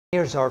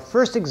Here's our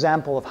first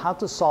example of how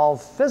to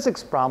solve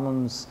physics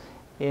problems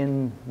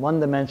in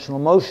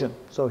one-dimensional motion.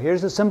 So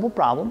here's a simple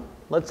problem.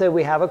 Let's say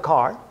we have a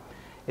car.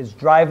 It's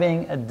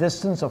driving a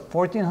distance of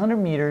 1,400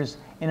 meters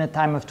in a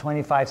time of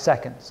 25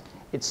 seconds.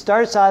 It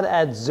starts out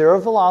at zero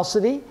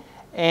velocity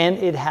and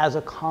it has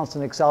a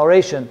constant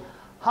acceleration.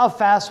 How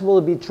fast will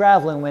it be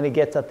traveling when it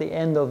gets at the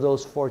end of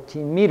those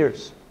 14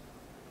 meters?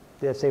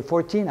 Did I say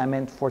 14? I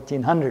meant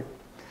 1,400.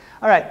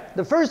 All right,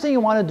 the first thing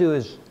you want to do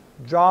is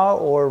draw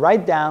or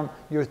write down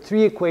your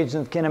three equations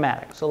of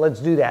kinematics. So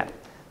let's do that.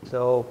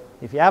 So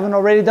if you haven't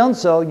already done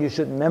so, you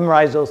should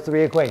memorize those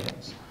three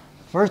equations.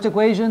 First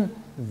equation,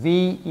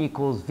 V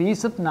equals V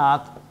sub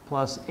naught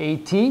plus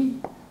AT.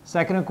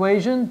 Second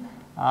equation,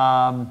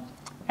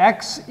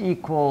 X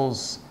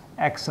equals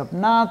X sub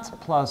naught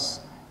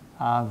plus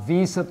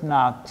V sub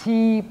naught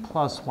T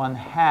plus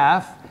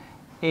 1/2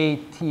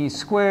 AT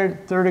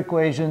squared. Third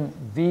equation,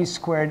 V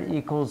squared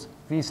equals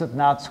V sub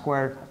naught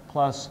squared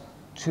plus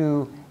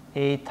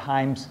 2A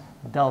times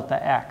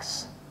delta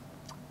X.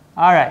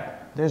 All right,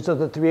 those are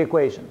the three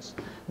equations.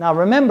 Now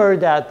remember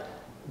that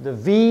the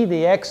V,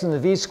 the X, and the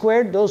V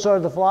squared, those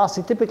are the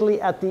velocity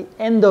typically at the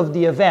end of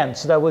the event.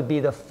 So that would be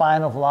the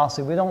final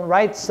velocity. We don't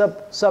write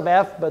sub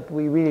F, but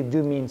we really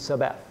do mean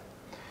sub F.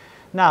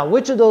 Now,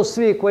 which of those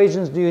three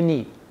equations do you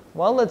need?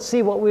 Well, let's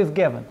see what we've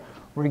given.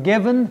 We're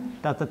given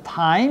that the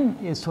time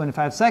is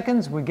 25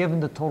 seconds. We're given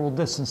the total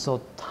distance.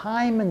 So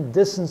time and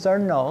distance are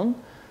known,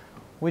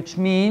 which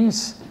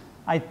means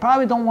I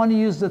probably don't want to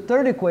use the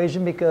third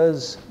equation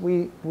because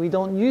we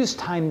don't use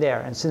time there.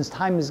 And since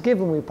time is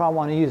given, we probably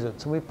want to use it.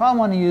 So we probably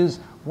want to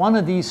use one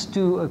of these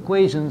two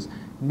equations,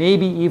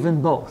 maybe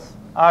even both.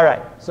 All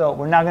right, so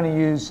we're not going to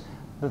use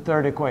the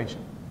third equation.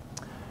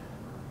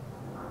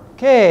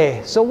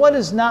 Okay, so what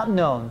is not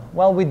known?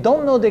 Well, we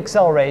don't know the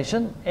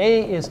acceleration.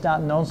 A is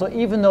not known, so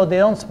even though they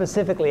don't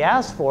specifically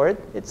ask for it,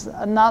 it's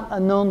not a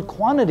known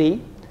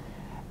quantity.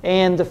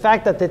 And the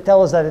fact that they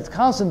tell us that it's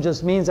constant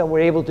just means that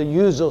we're able to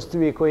use those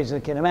three equations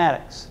of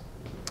kinematics.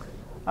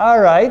 All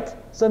right,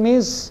 so it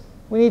means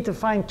we need to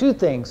find two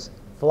things,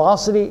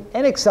 velocity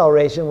and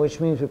acceleration, which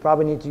means we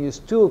probably need to use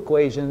two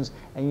equations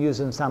and use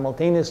them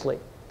simultaneously.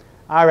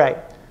 All right,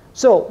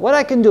 so what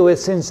I can do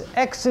is, since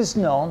X is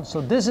known,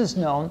 so this is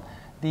known,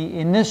 the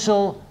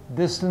initial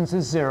distance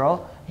is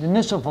 0, the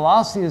initial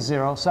velocity is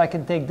 0, so I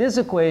can take this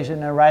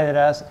equation and write it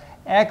as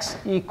X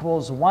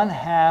equals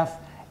 1/2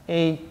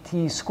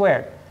 AT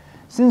squared.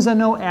 Since I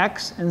know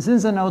X and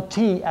since I know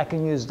T, I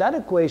can use that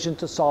equation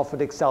to solve for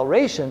the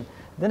acceleration.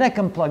 Then I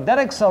can plug that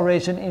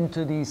acceleration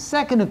into the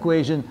second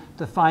equation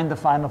to find the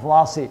final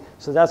velocity.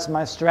 So that's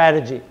my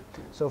strategy.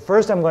 So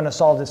first I'm going to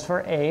solve this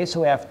for A.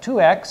 So we have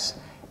 2x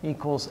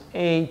equals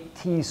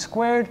AT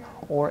squared,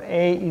 or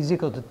A is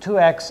equal to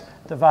 2x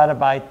divided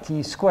by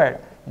T squared.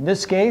 In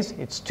this case,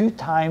 it's 2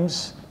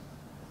 times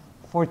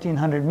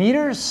 1,400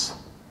 meters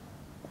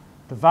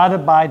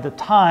divided by the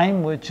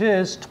time, which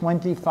is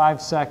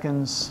 25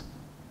 seconds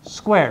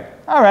squared.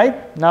 All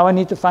right, now I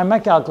need to find my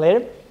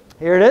calculator.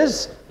 Here it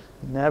is.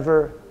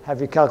 Never have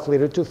your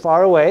calculator too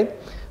far away.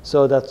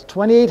 So that's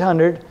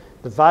 2,800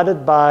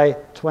 divided by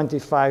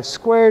 25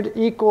 squared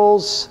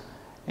equals,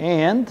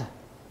 and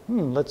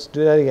let's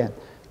do that again.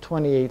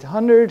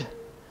 2,800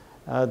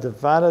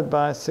 divided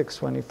by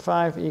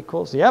 625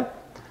 equals, yep.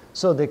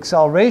 So the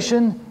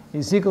acceleration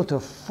is equal to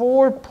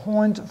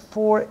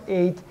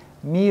 4.48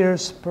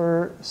 meters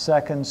per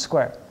second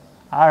squared.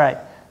 All right,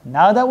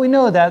 now that we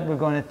know that, we're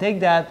going to take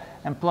that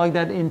and plug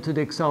that into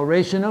the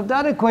acceleration of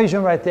that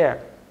equation right there.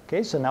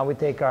 Okay, so now we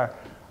take our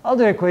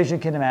other equation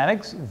of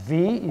kinematics.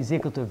 V is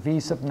equal to V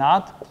sub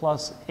naught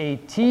plus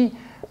AT.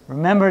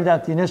 Remember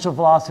that the initial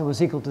velocity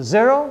was equal to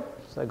 0,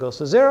 so that goes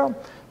to 0.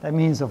 That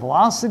means the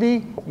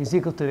velocity is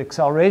equal to the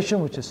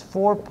acceleration, which is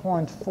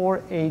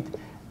 4.48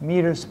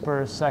 meters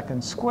per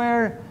second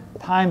squared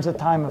times a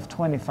time of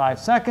 25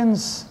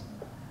 seconds.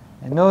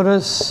 And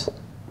notice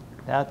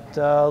that,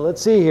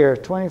 let's see here,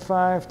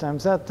 25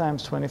 times that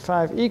times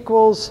 25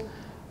 equals,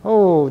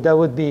 that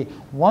would be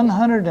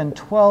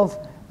 112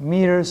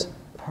 meters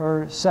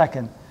per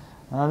second.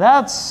 Now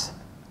that's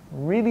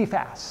really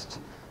fast.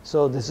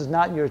 So this is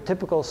not your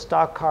typical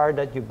stock car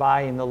that you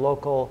buy in the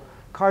local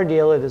car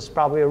dealer. It is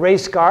probably a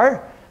race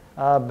car,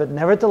 but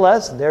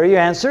nevertheless, there are your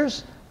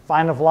answers.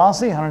 Final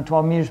velocity,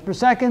 112 meters per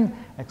second.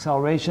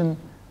 Acceleration,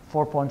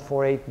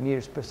 4.48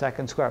 meters per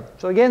second squared.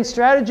 So again,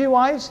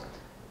 strategy-wise,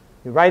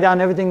 you write down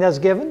everything that's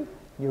given.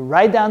 You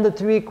write down the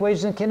three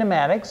equations of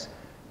kinematics.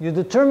 You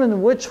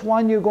determine which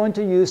one you're going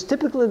to use.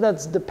 Typically,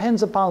 that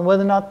depends upon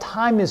whether or not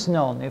time is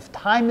known. If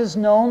time is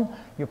known,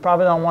 you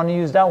probably don't want to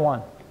use that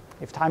one.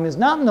 If time is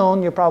not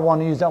known, you probably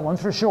want to use that one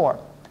for sure.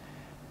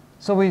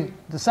 So we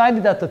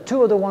decided that the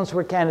two other ones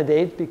were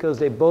candidates because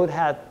they both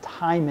had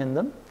time in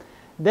them.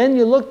 Then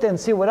you looked and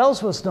see what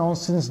else was known.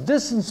 Since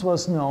distance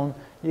was known,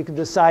 you could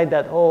decide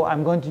that,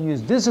 I'm going to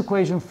use this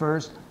equation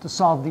first to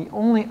solve the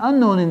only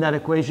unknown in that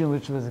equation,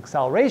 which was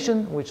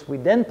acceleration, which we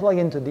then plug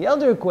into the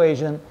other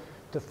equation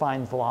to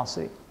find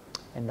velocity.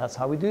 And that's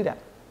how we do that.